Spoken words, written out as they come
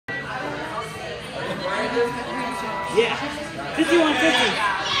Yeah. 5150.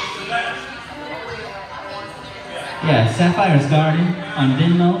 Yeah, Sapphires Garden on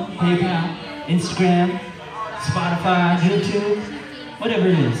Venmo, PayPal, Instagram, Spotify, YouTube, whatever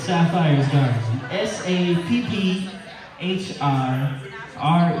it is, Sapphires Garden. SAPPHRESGARDEN.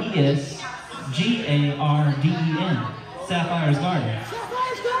 Sapphires Garden.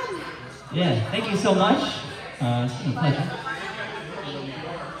 Sapphires Garden. Yeah, thank you so much. It's been a pleasure.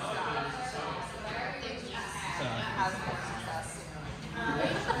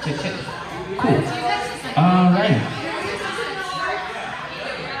 Check, check. Cool. All right.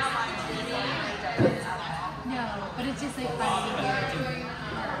 No, but it's just like funny.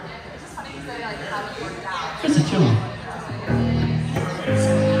 Just a chill one.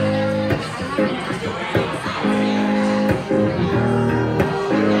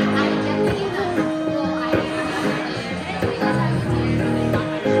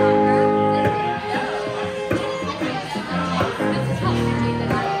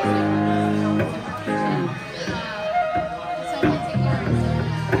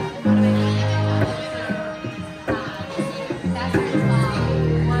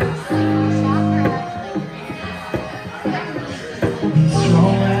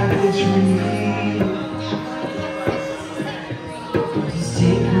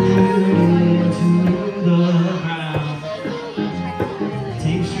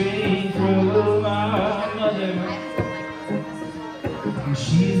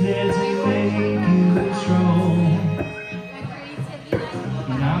 She's there to make you strong.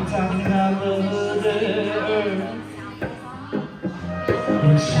 And I'm talking about Mother Earth.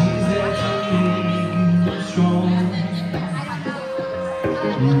 And she's there to make you strong.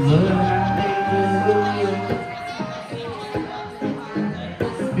 And love how they look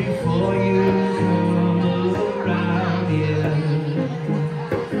before you come around here.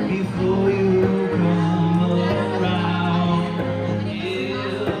 Before you come around.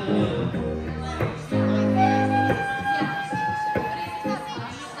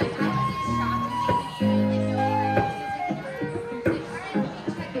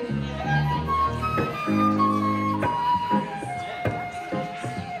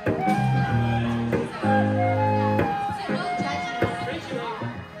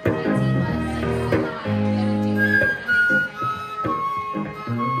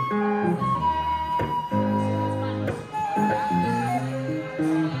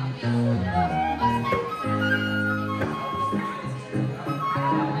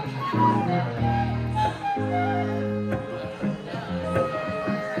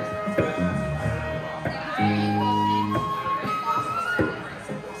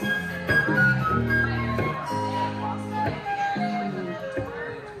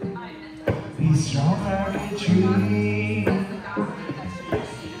 Be strong like a tree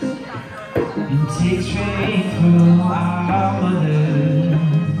and take strength from our mother.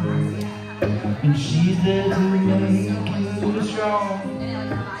 And she's there to make you strong.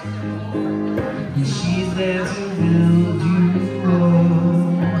 And she's there to build you up.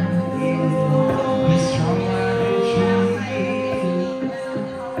 Be strong like a tree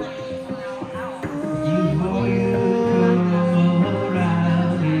before you come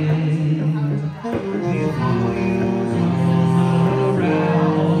around here. Before you come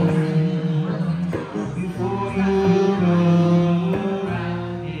around. Before you come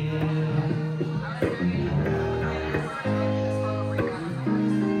around here.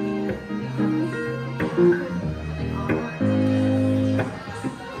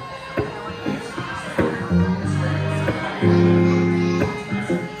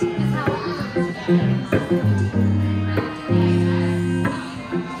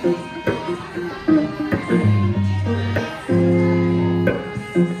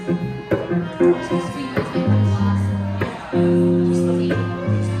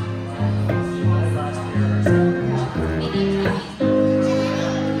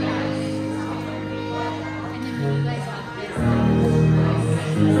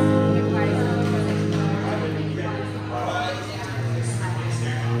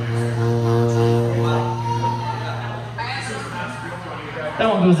 That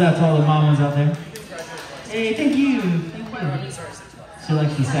one goes out to all the mamas out there. Hey, thank you. Thank you. She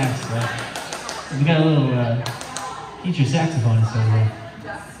likes the sax, right? We got a little teacher saxophonist over there.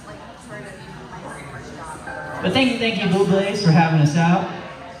 But thank you, Blue Blaze, for having us out.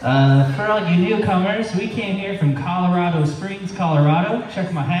 For all you newcomers, we came here from Colorado Springs, Colorado.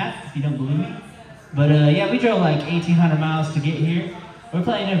 Check my hat if you don't believe me. But yeah, we drove like 1,800 miles to get here. We're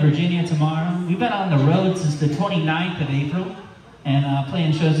playing in Virginia tomorrow. We've been on the road since the 29th of April. And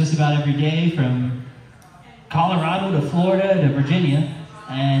playing shows just about every day from Colorado to Florida to Virginia.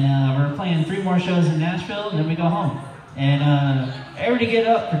 And we're playing 3 more shows in Nashville, and then we go home. And everybody get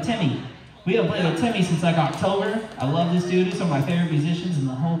up for Timmy. We haven't played with Timmy since like October. I love this dude. He's one of my favorite musicians in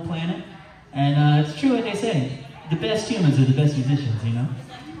the whole planet. And it's true what they say. The best humans are the best musicians, you know?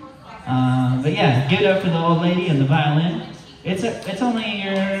 But yeah, give it up for the old lady and the violin. It's only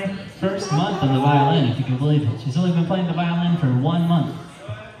your first month of the violin, if you can believe it. She's only been playing the violin for 1 month.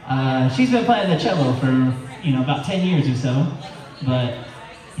 She's been playing the cello for, you know, about 10 years or so. But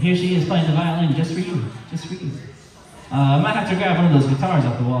here she is playing the violin just for you, just for you. I might have to grab one of those guitars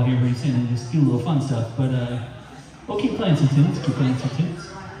off the wall here pretty soon and just do a little fun stuff. But we'll keep playing some tunes, keep playing some tunes.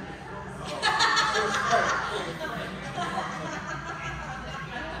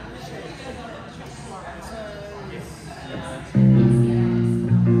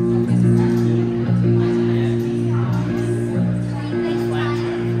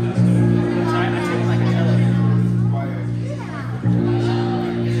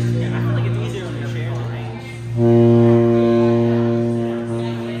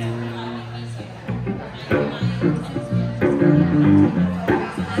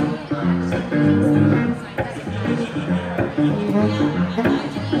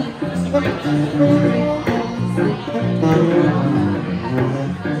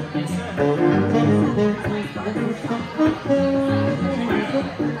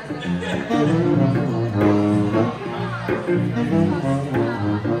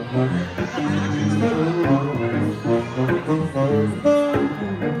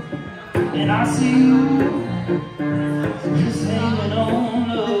 And I see you just hanging on,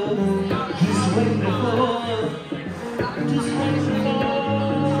 just waiting for, just waiting for.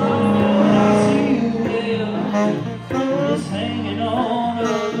 And I see you there, just hanging on,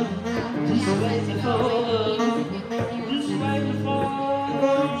 just waiting for, just waiting for.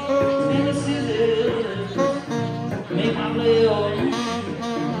 In the city, make my will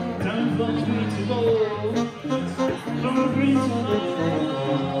turn from green to gold, from green to gold.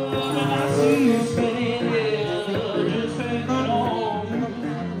 And I see you spinning there, just hanging on,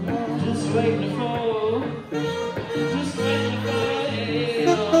 just waiting for, just waiting for,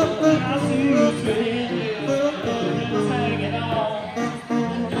 yeah. And I see you spinning there, just hanging on,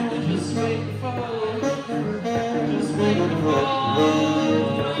 just waiting for, just waiting for,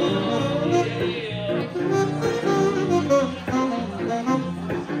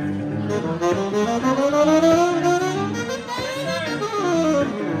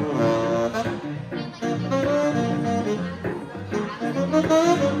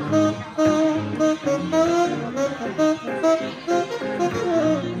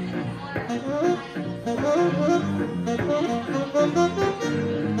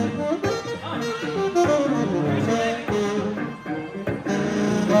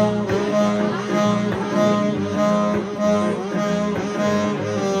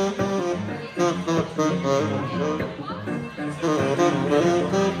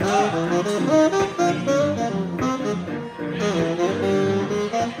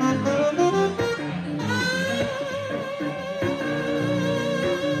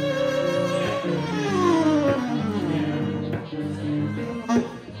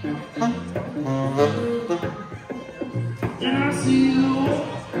 And I see you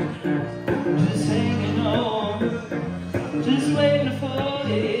just hanging on, just waiting for,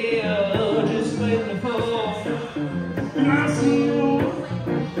 yeah, just waiting for. And I see you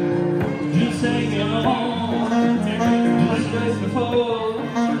just hanging on, just waiting for,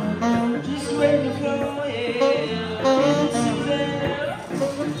 just waiting for, yeah. And sit there,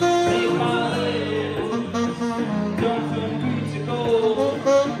 take my hand, going from green to gold,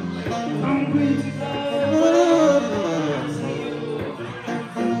 from green to gold.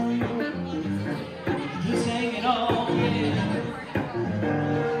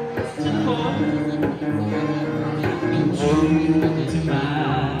 True to my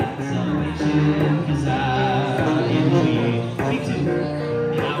salvation, 'cause I am weak. Me too.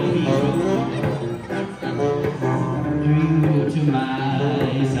 And I will be true to my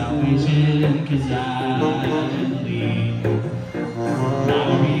salvation, 'cause I am weak. I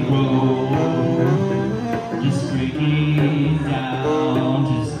will grow, just breaking down,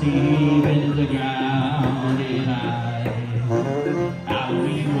 just deep into the ground, and I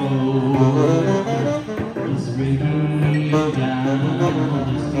will grow. Breaking down,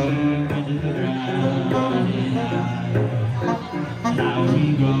 just deep into the ground, and now we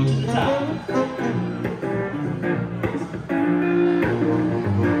go to the top.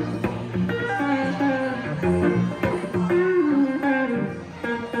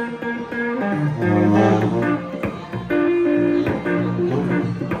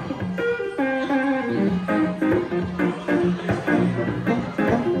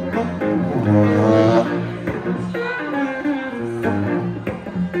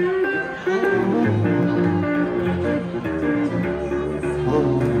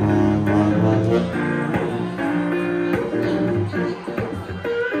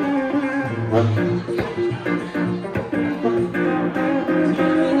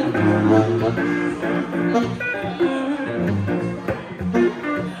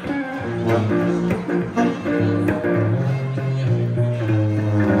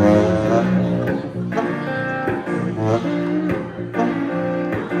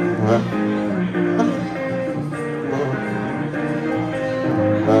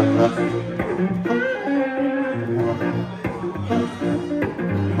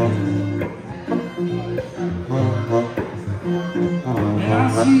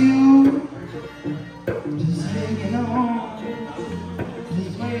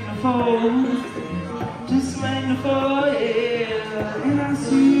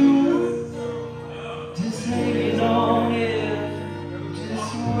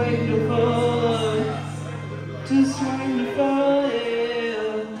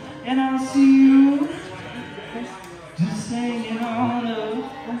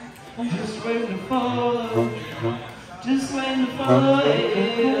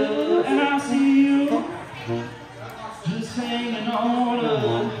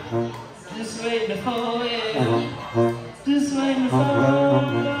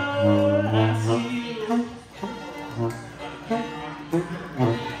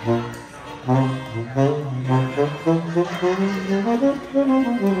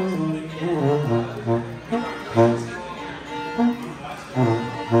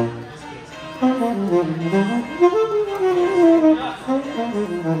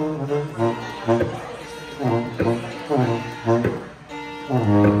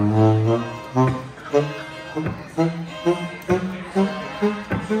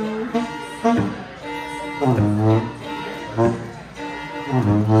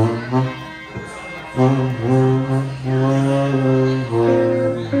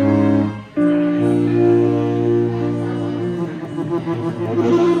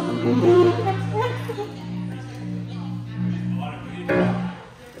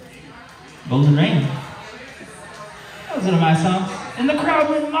 Golden Rain. That was one of my songs. And the crowd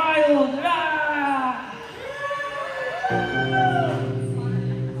went wild. Ah!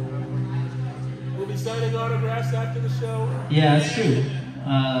 We'll be signing autographs after the show. Yeah, that's true.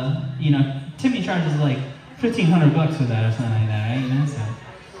 You know, Timmy charges like $1,500 for that or something like that, right? You know, so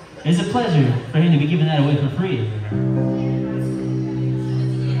it's a pleasure for him to be giving that away for free.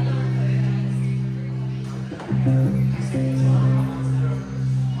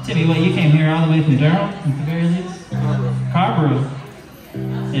 Timmy, what, you came here all the way from Durham, at the very least? Carborough.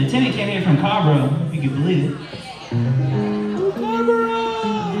 Yeah, Timmy came here from Carborough, if you can believe it.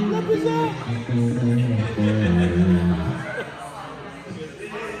 Carborough! Represent!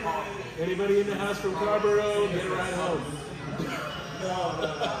 Anybody in the house from Carborough, get a ride home.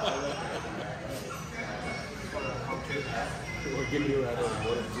 Or give me a ride home,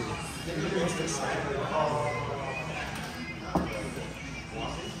 one of two.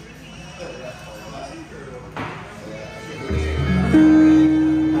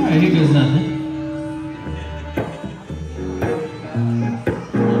 Alright, here goes nothing.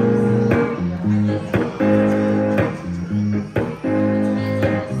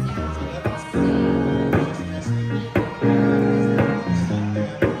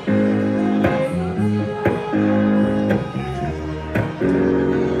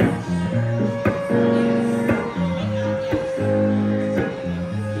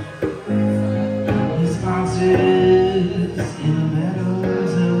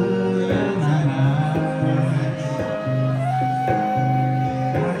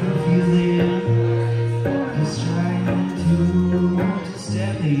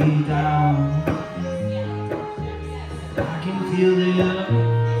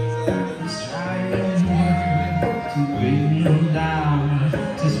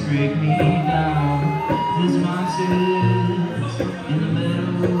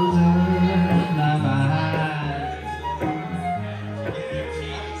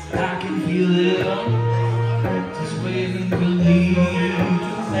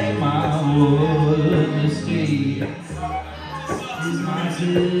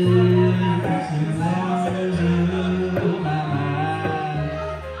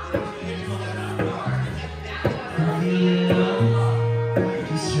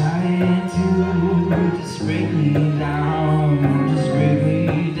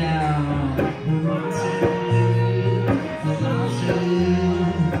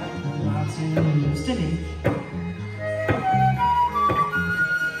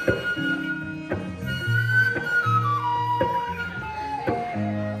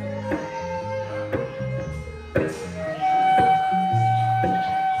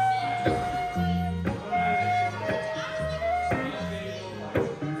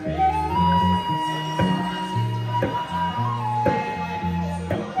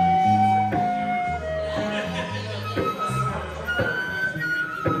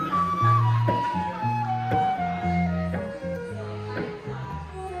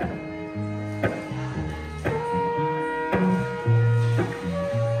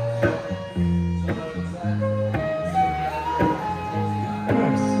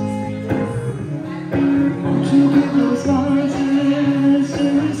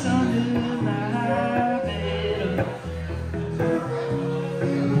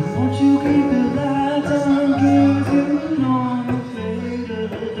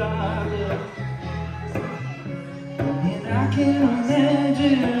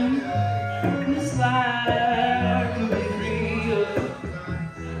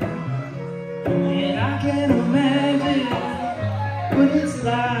 it's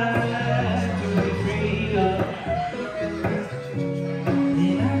like to be free.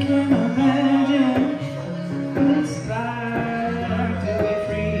 And I can't imagine what it's like to be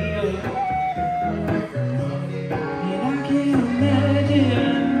free. And I can't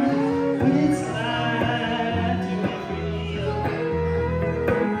imagine what it's like to be free.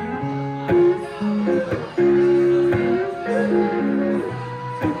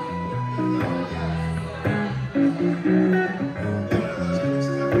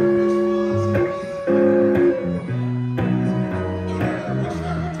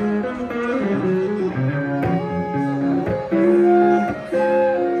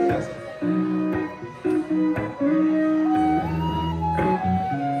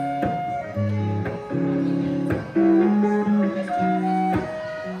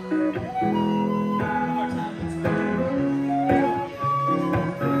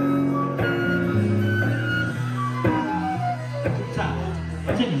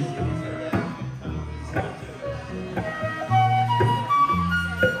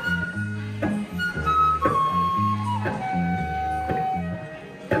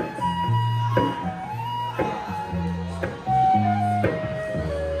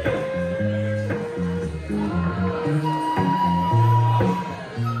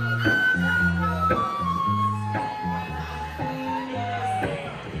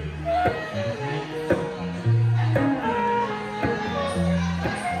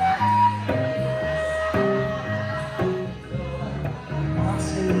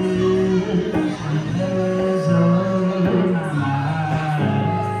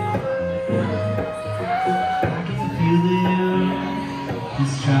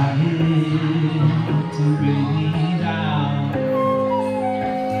 He's trying to bring me down.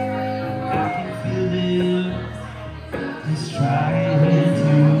 I can feel it. He's trying to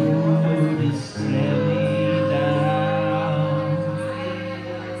just tear me down.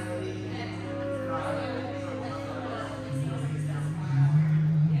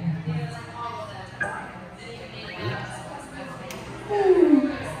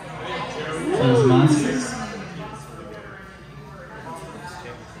 Those monsters.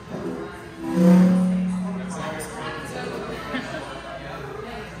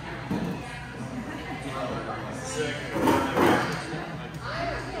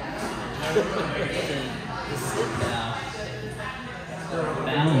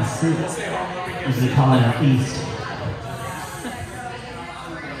 Balance, as we call it out east.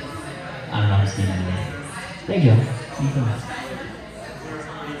 I don't know, I'm seeing it. There you go.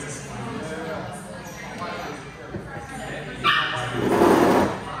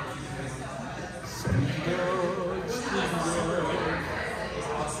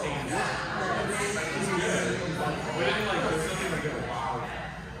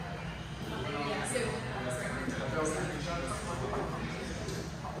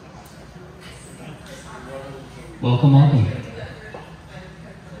 Welcome, welcome.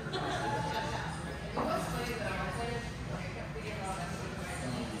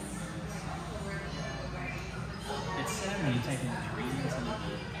 It's sad when you type in dreams on the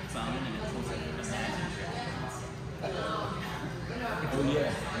phone and it pulls up imagined dreams. Oh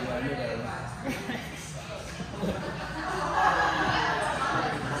yeah, I knew that.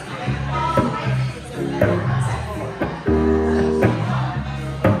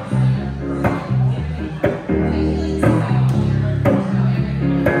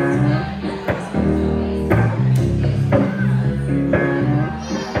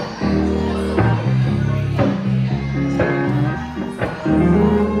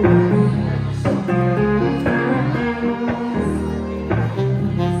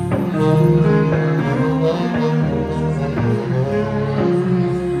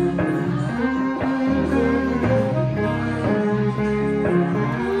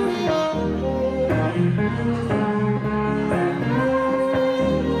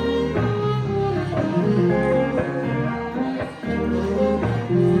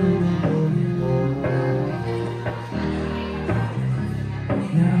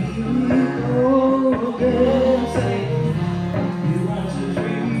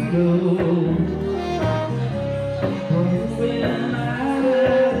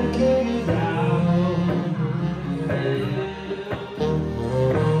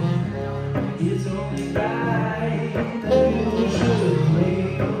 It's only right that you should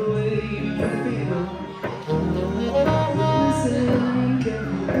play the way you feel. Listen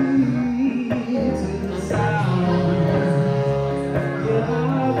carefully to the sound. Your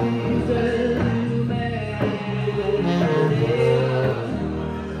heart beats a little melody.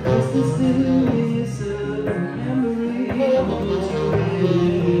 It's the stillness of memory of what you will,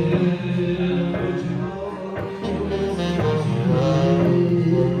 what you are.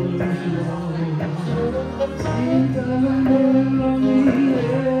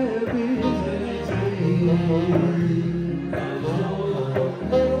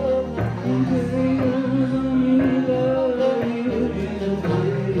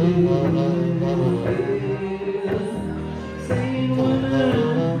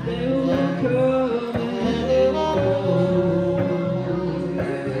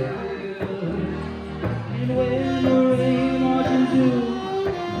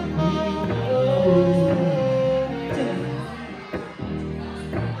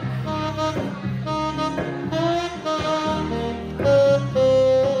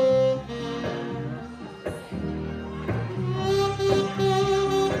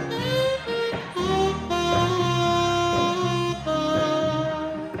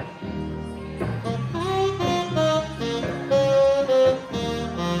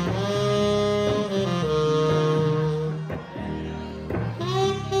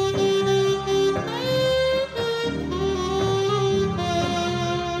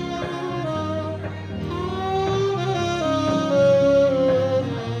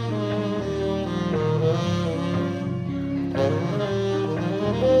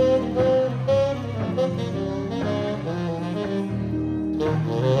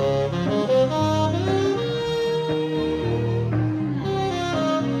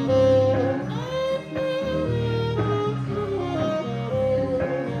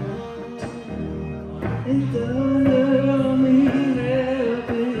 And thunder only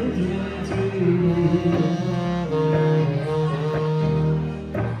happens when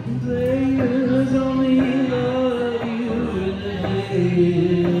players only love you in the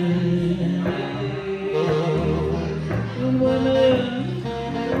day. And when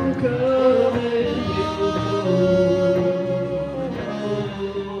you come and you go,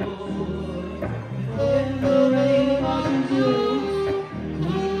 and the rain washes you.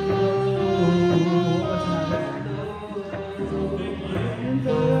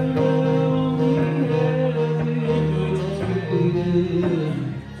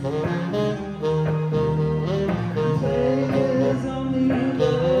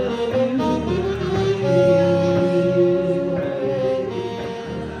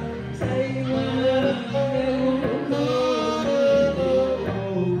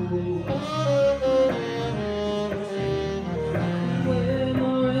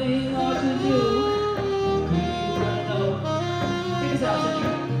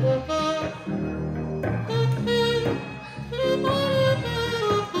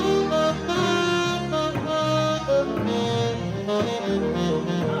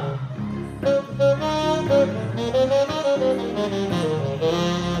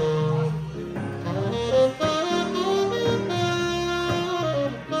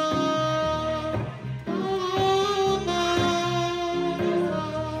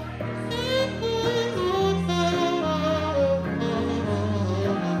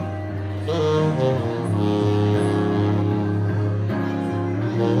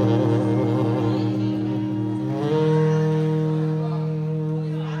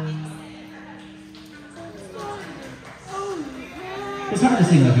 It's hard to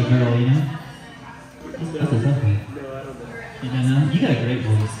sing like a girl, you know? That's a tough one. You don't know? You got a great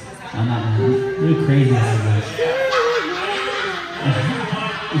voice. I'm not you're crazy high voice.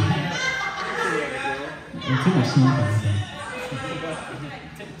 There's too much smoke on this thing.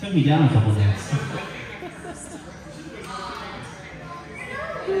 Took me down a couple days.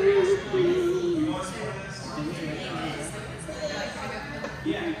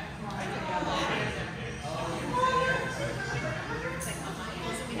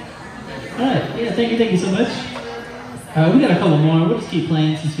 Alright, yeah, thank you so much. We got a couple more. We'll just keep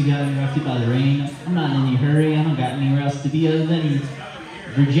playing since we got interrupted by the rain. I'm not in any hurry. I don't got anywhere else to be other than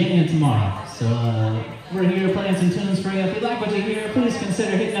Virginia tomorrow. So we're here playing some tunes for you. If you like what you hear, please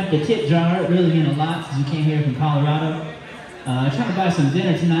consider hitting up the tip jar. It really means a lot since you came here from Colorado. Trying to buy some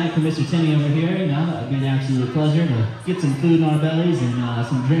dinner tonight for Mr. Timmy over here. You know, that would be an absolute pleasure to get some food in our bellies and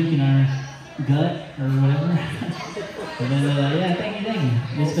some drink in our gut or whatever. And then, yeah, thank you.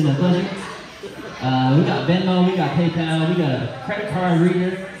 It's been a pleasure. We got Venmo, we got PayPal, we got a credit card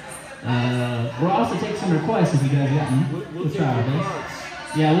reader. We'll also take some requests if you guys got them. We'll try our best.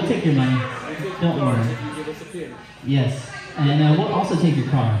 Yeah, we'll take your money. Don't worry. Yes, and we'll also take your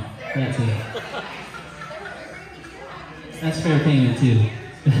car. That's it. That's fair payment too.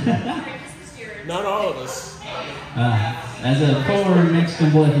 Not all of us. As a poor Mexican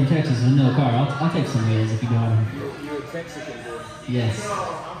boy from Texas with no car, I'll take some wheels if you got them. You're a Mexican boy. Yes.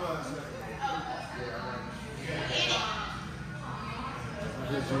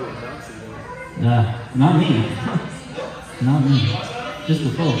 Not me. Not me. Just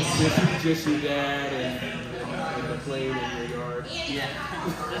the folks. Just your dad and the plane in your yard. Yeah.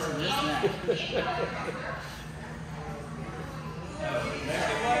 Just that.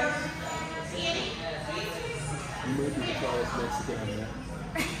 You might be the tallest Mexican I met.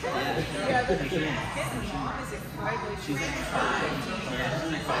 She's like 5.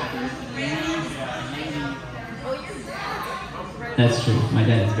 That's true. My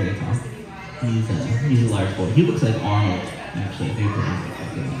dad is very tall. He's a large boy. He looks like Arnold, actually. They put him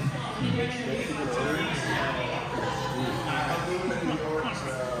like that.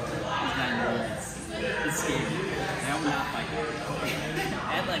 It's scary. I will not fight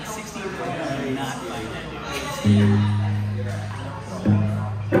that. At like 60 years old, I will not fight that dude. It's scary.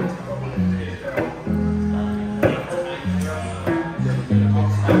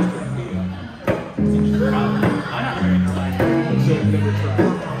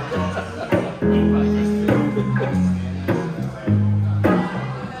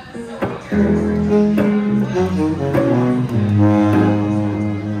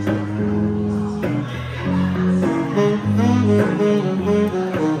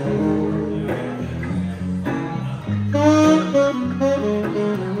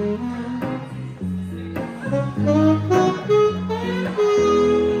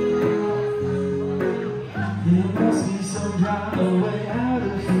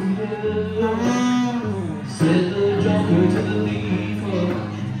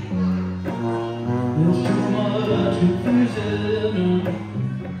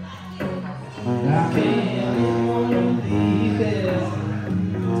 I can't wanna be there.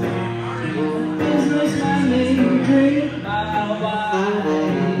 Businessman may drink my wine,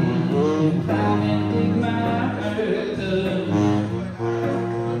 climb and dig my earth up.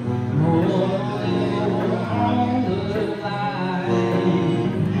 More on the line,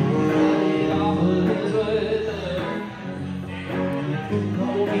 it offers worth up. No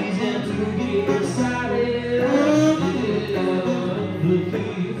reason to get excited, the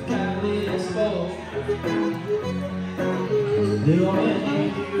thief kindly spoke. They'll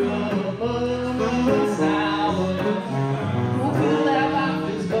make you a moment's hour. Won't feel that life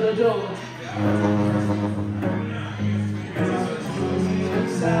is but a joke.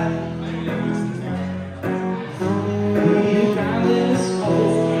 Excited. The kindly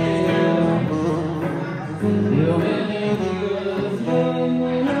spoke. They'll make you a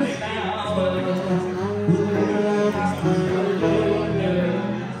moment's hour.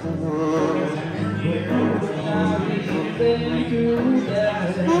 Thank you,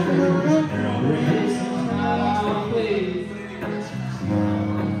 Dad. This is not our place.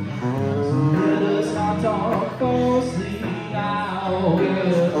 So let us not talk falsely now.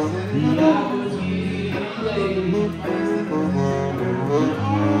 The hours getting late.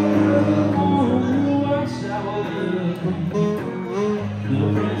 Oh, watch out. The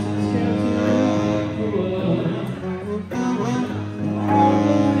princess came to us. All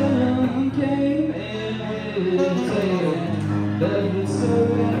the villain came in with tail. That the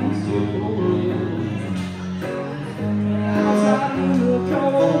servants do outside in the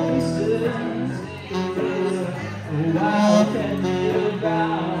cold distance, a wild cat did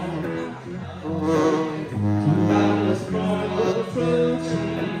about. Two riders from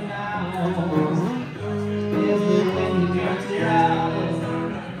approaching now. Everything he gets it out.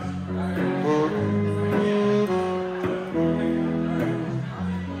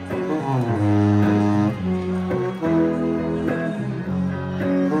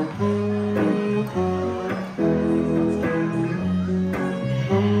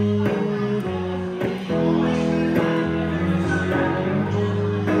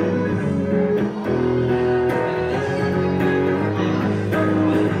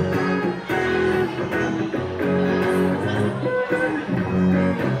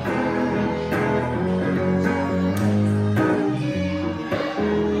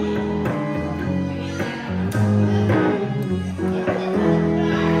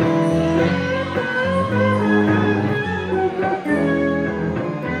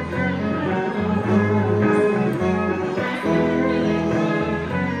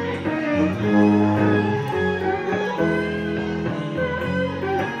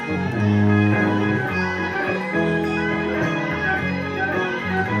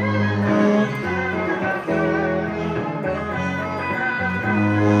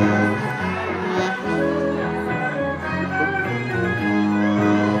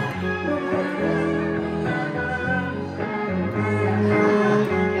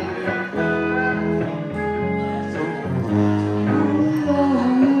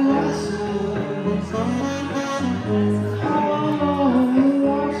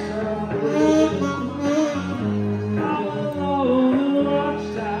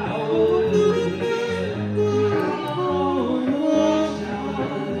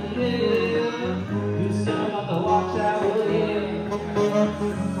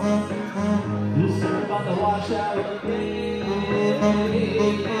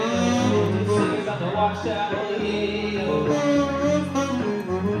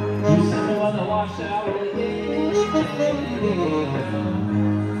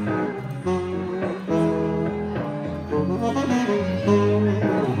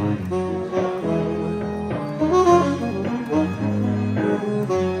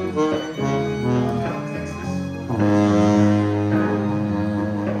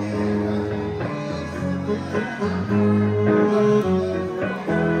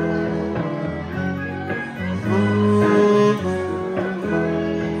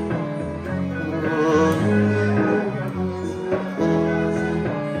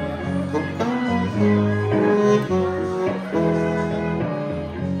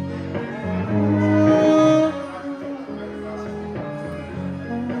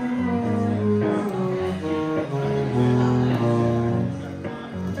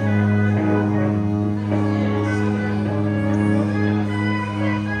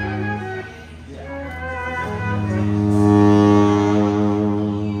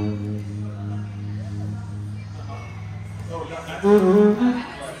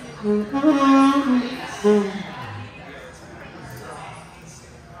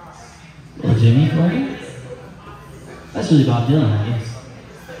 Well, Jimmy for you? That's really Bob Dylan, I guess.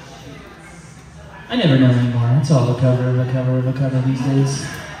 I never know anymore. It's all a cover of a cover of a cover these days.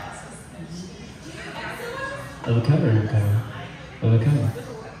 Of a cover of a cover of a cover.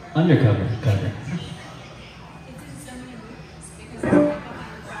 Undercover cover.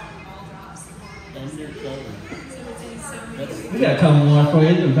 We got a couple more for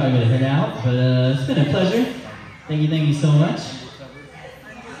you that we're probably going to hit out, but it's been a pleasure. Thank you so much.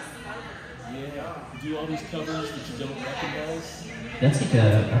 Yeah, do all these covers that you don't recognize. That's like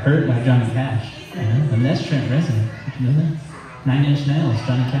a Hurt by Johnny Cash. And that's Trent Reznor. Did you know that? 9 Inch Nails,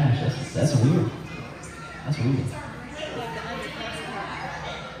 Johnny Cash. That's weird. That's weird.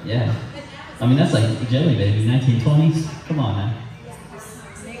 Yeah. I mean, that's like Jelly Baby, 1920s. Come on now.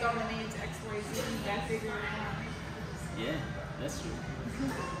 Yeah, that's true.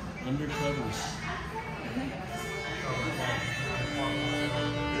 Undercovers.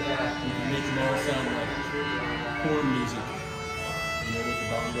 You can make them all sound like horror music. You know, with the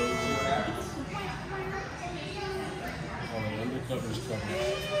bongos. All the undercovers covers.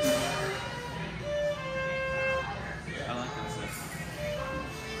 I like that stuff.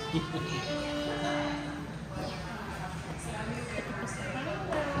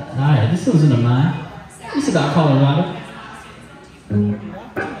 Alright, this one's in a mine. It's about Colorado.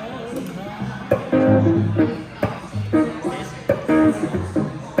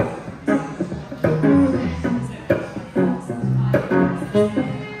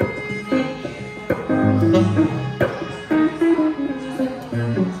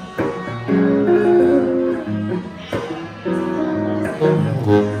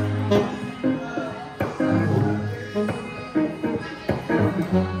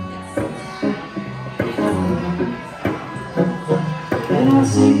 And I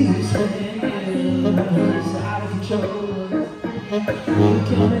see you spinning, it's out of control. You're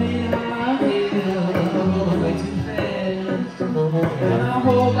coming in high, way too fast. And I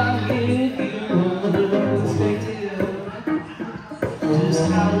hope I get you perspective. Just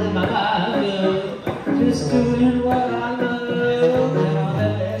howling my love, just doing what I love. And I'll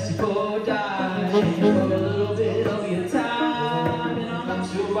ask you for a dime, for a little bit of your time. And I'm not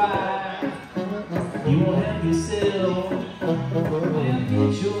sure why you won't help yourself. And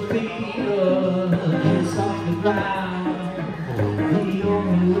get your feet up, it's off the ground. Lead on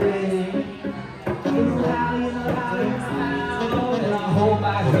the way. You know how, and I hope I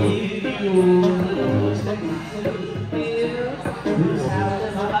give you a little perspective. Just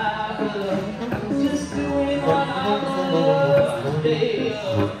howling my life up, just doing what I love. Day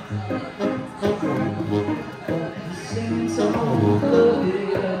up, singing songs, love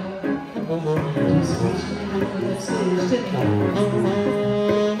it up. Just wishing that's it.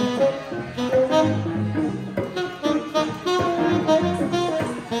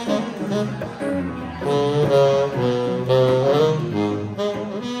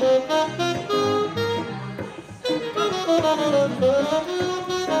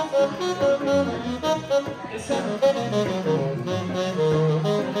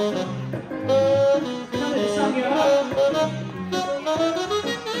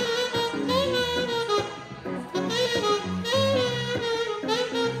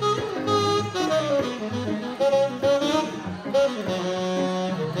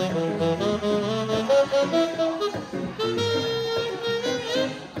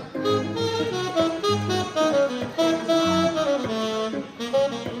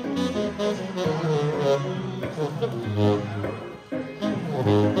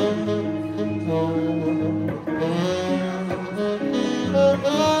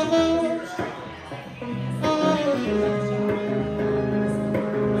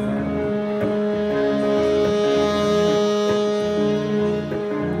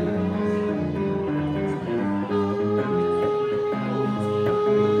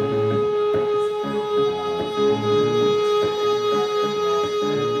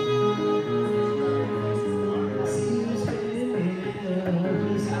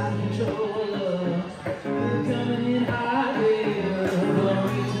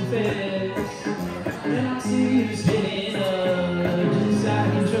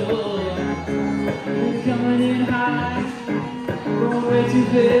 Too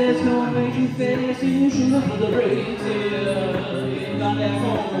fast, going way too fast. You should look for the brakes, yeah. You ain't got that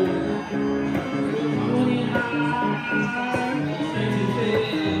home. Going in high, way too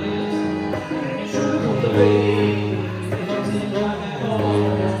fast. You should look for the brakes. You ain't got that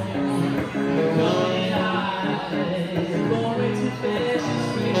home. Going in high, going way too fast.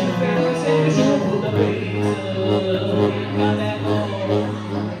 Way too fast. You should look for the brakes, yeah. You ain't got that home.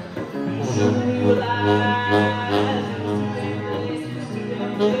 You should realize.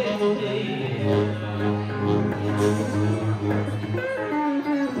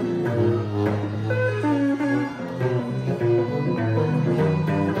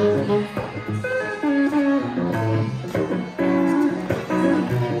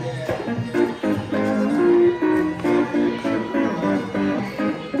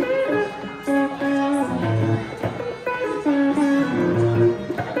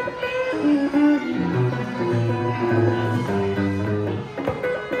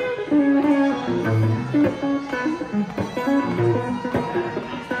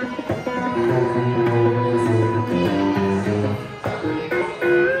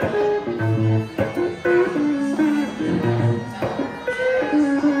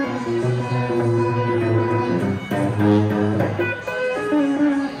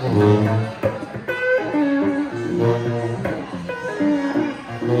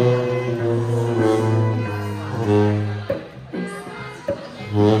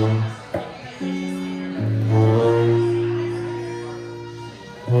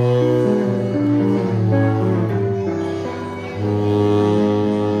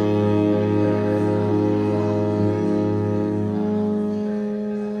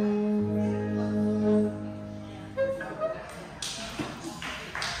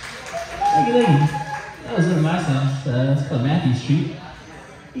 That was one of my songs. It's called Matthew Street.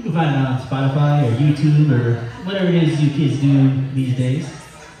 You can find it on Spotify or YouTube or whatever it is you kids do these days.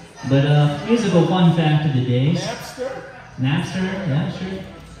 But musical fun fact of the day. Napster, yeah, sure.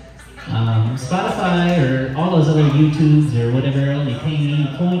 Spotify or all those other YouTubes or whatever only pay me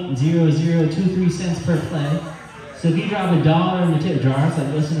 0.0023 cents per play. So if you drop $1 in the tip jar, it's like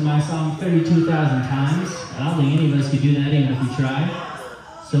listening to my song 32,000 times. I don't think any of us could do that even if we tried.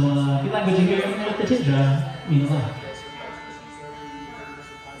 So if you like what you hear, hit the tip jar. I mean a lot.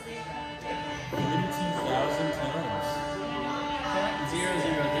 32,000 times.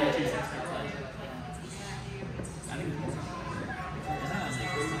 0.0032 cents per play. I think it's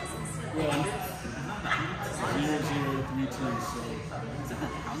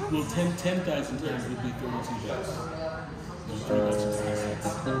Well, 10,000 times would be 32 bucks. No,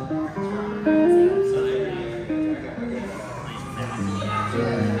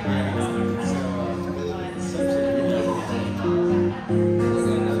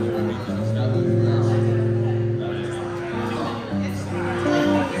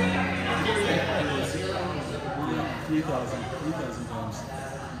 $3.50.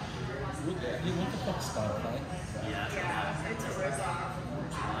 What the fuck, Spotify?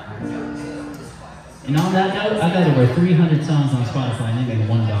 And on that note, I got over 300 songs on Spotify and they made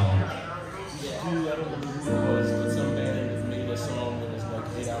 $1. Dude, I don't know who it was, but some band made a song that was like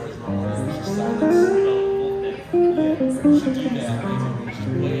 8 hours long. It was just silence. Yeah, you should do that. You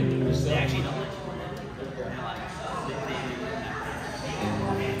should play it to yourself. actually don't.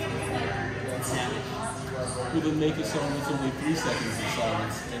 You would make a song that's only 3 seconds of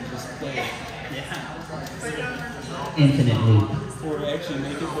silence and just play it. Yeah. Infinite loop. Or actually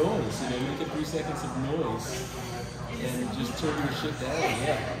make it noise, make it 3 seconds of noise. And just turn your shit down,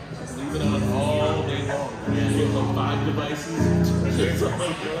 yeah. Leave it on all day long. You have like 5 devices. It's all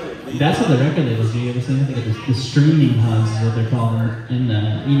like That's what the record labels do. You ever seen it? They got the streaming hubs is what they're called. And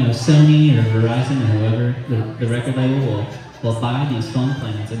Sony or Verizon or whoever, the record label will buy these phone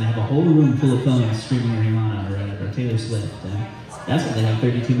plans and they have a whole room full of phones streaming Rihanna or Taylor Swift. And that's what they have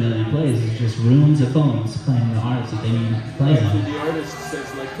 32 million plays, is just rooms of phones playing the artists that they need to play on. The artist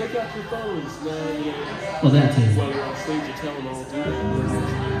says, like, take out your phones. Well, that too. While you're on stage, you tell them all do that.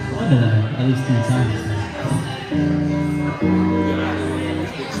 I've done that at least 10 times now.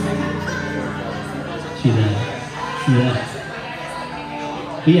 True that.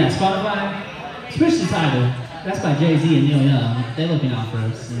 But yeah, Spotify, especially Tidal. That's by Jay-Z and Neil Young. They're looking out for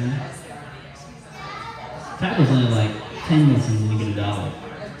us, Tidal's only like 10 listens and you get $1.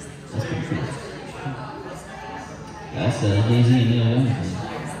 That's pretty cool. That's Jay-Z and Neil Young thing.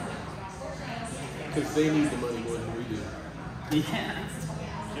 Because they need the money more than we do. Yeah.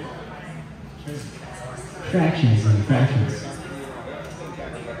 Fractions and fractions.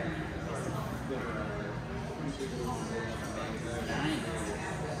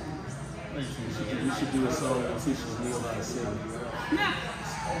 We should do a song that teaches Neil how to sing.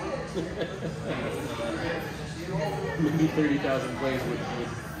 Maybe 30,000 plays would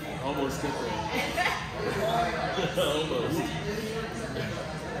almost get there. Almost.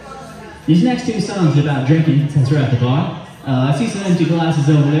 These next two songs are about drinking, since we're at the bar. I see some empty glasses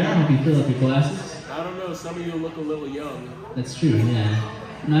over there. I hope you fill up your glasses. I don't know, some of you look a little young. That's true, yeah.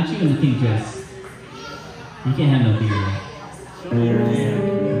 Not you in the pink dress. You can't have no beer. Show me your hand.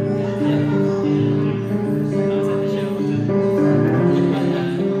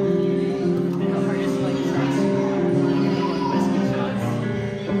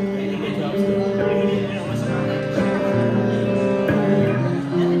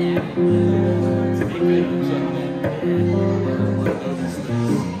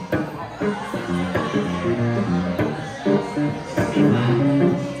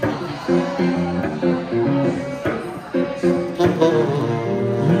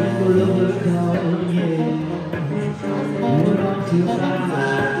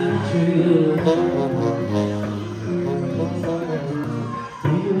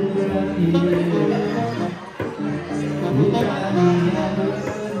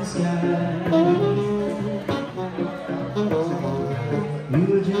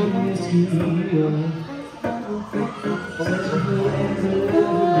 Such a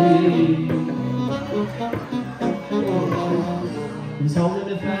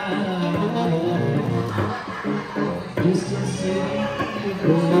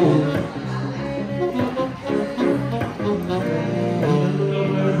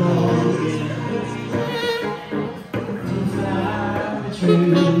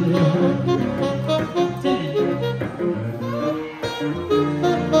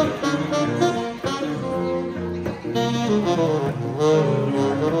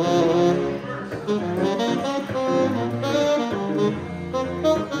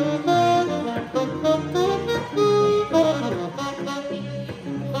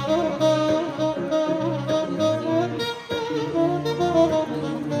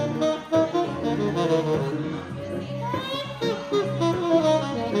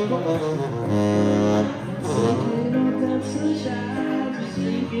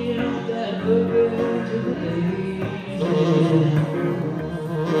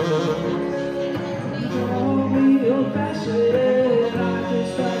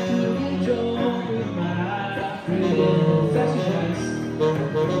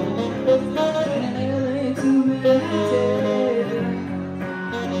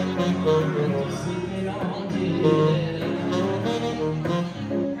Sipping on gin.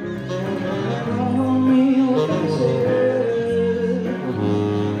 Call me old fashioned.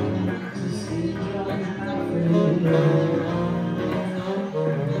 Just sit drunk, my friend.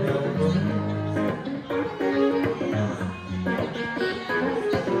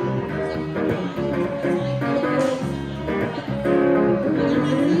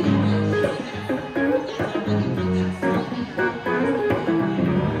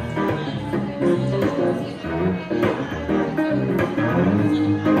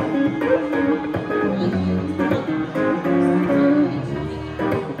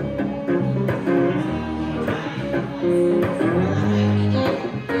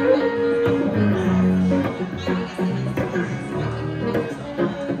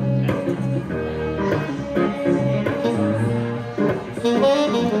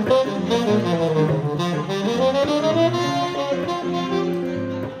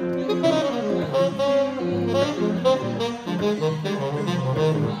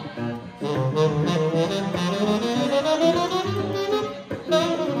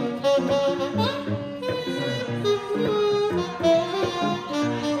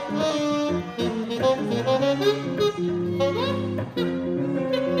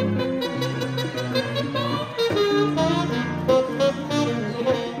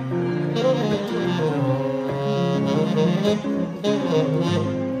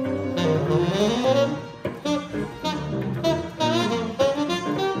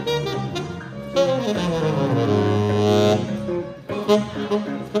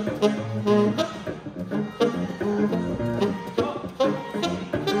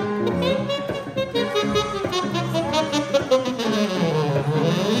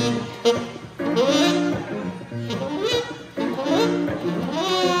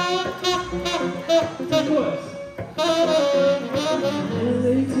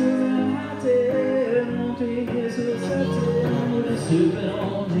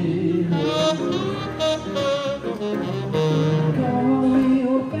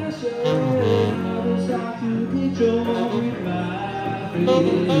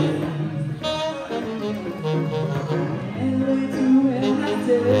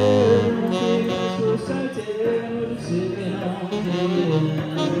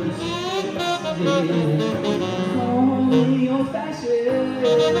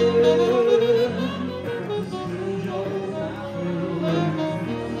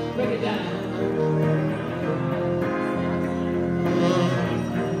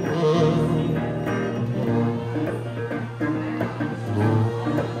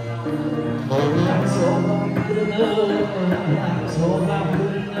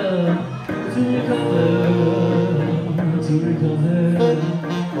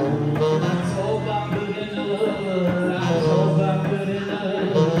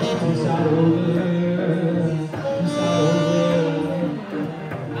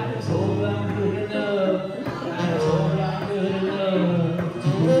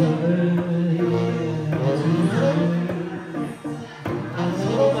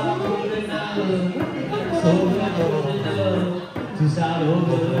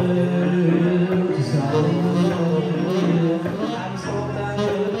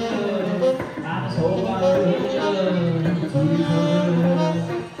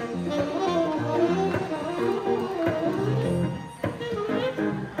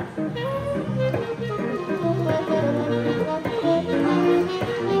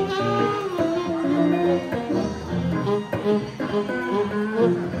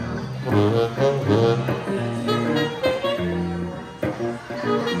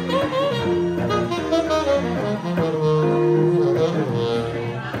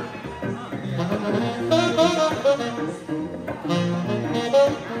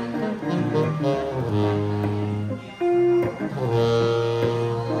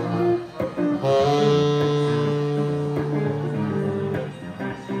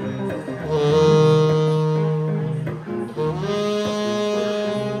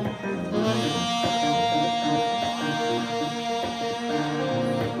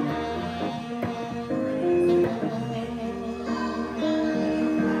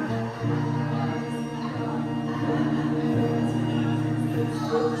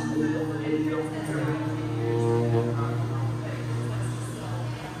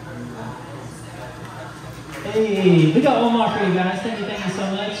 Hey, we got one more for you guys. Thank you so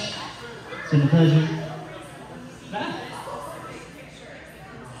much. It's been a pleasure.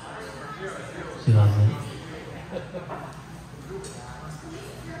 She loves it.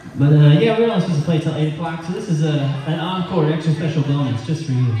 But yeah, we're only supposed to play till 8 o'clock, so this is an encore, extra special bonus just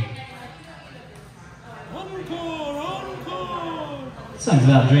for you. Encore, encore. This song's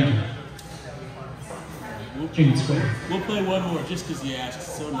about drinking. Drinking square. We'll play one more just because you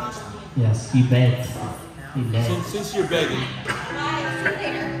asked so nicely. Yes, you bet. You bet. Since you're begging.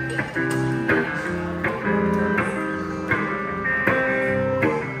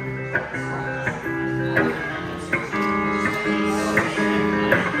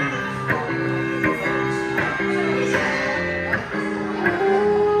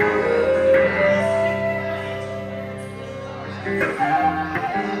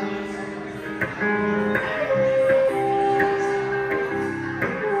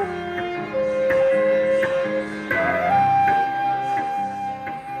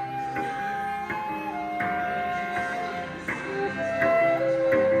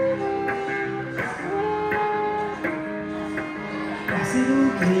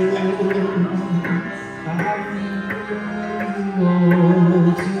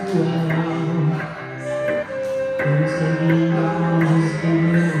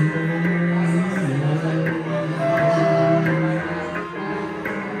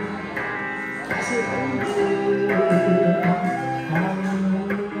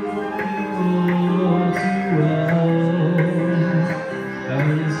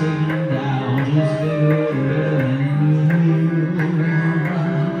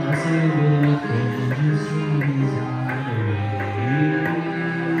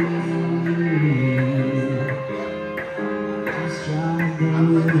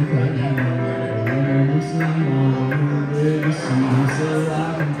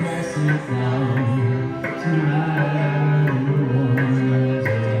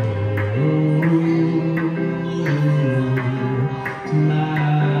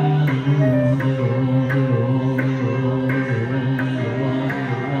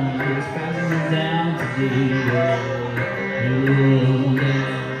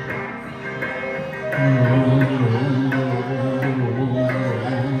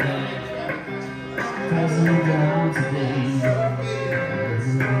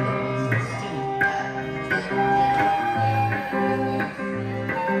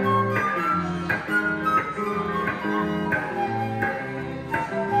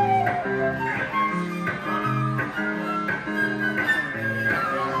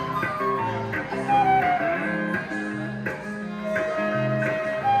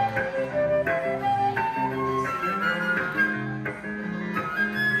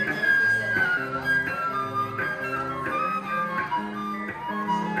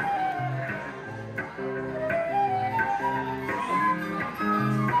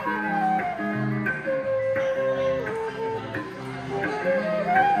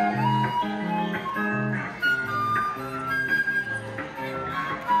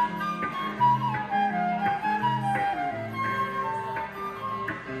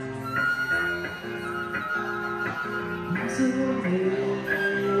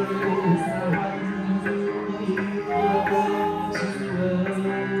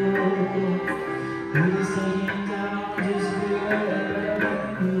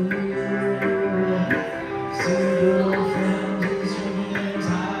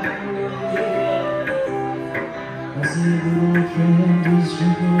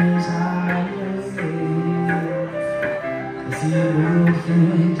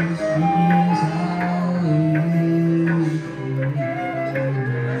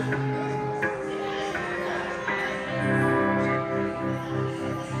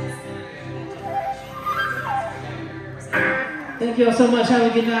 Thank you all so much. Have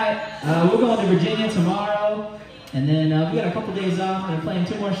a good night. We're going to Virginia tomorrow, and then we got a couple days off. We're playing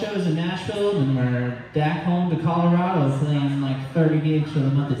 2 more shows in Nashville, and we're back home to Colorado playing like 30 gigs for the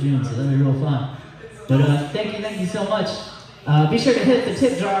month of June, so that'll be real fun. But thank you so much. Be sure to hit the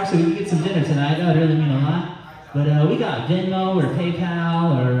tip jar so we can get some dinner tonight. That would really mean a lot. But we got Venmo or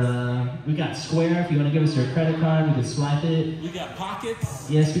PayPal, or we got Square. If you want to give us your credit card, we can swipe it. We got pockets.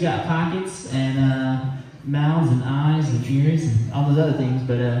 Yes, we got pockets and mouths and eyes and ears and all those other things.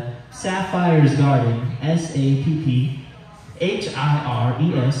 But Sapphires Garden, Sapphires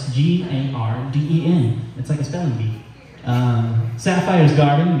Garden. It's like a spelling bee. Sapphires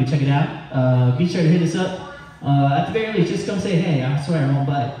Garden, you can check it out. Be sure to hit us up. At the very least, just come say hey. I swear I won't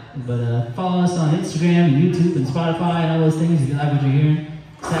bite. But follow us on Instagram and YouTube and Spotify and all those things if you like what you're hearing.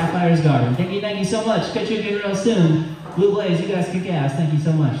 Sapphires Garden. Thank you so much. Catch you again real soon. Blue Blaze, you guys kick ass. Thank you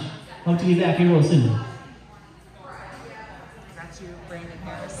so much. Hope to be back here real soon. Got you, Brandon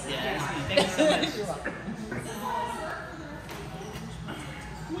Harris. Yeah, thank you so much. You're welcome.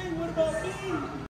 Wait, what about me?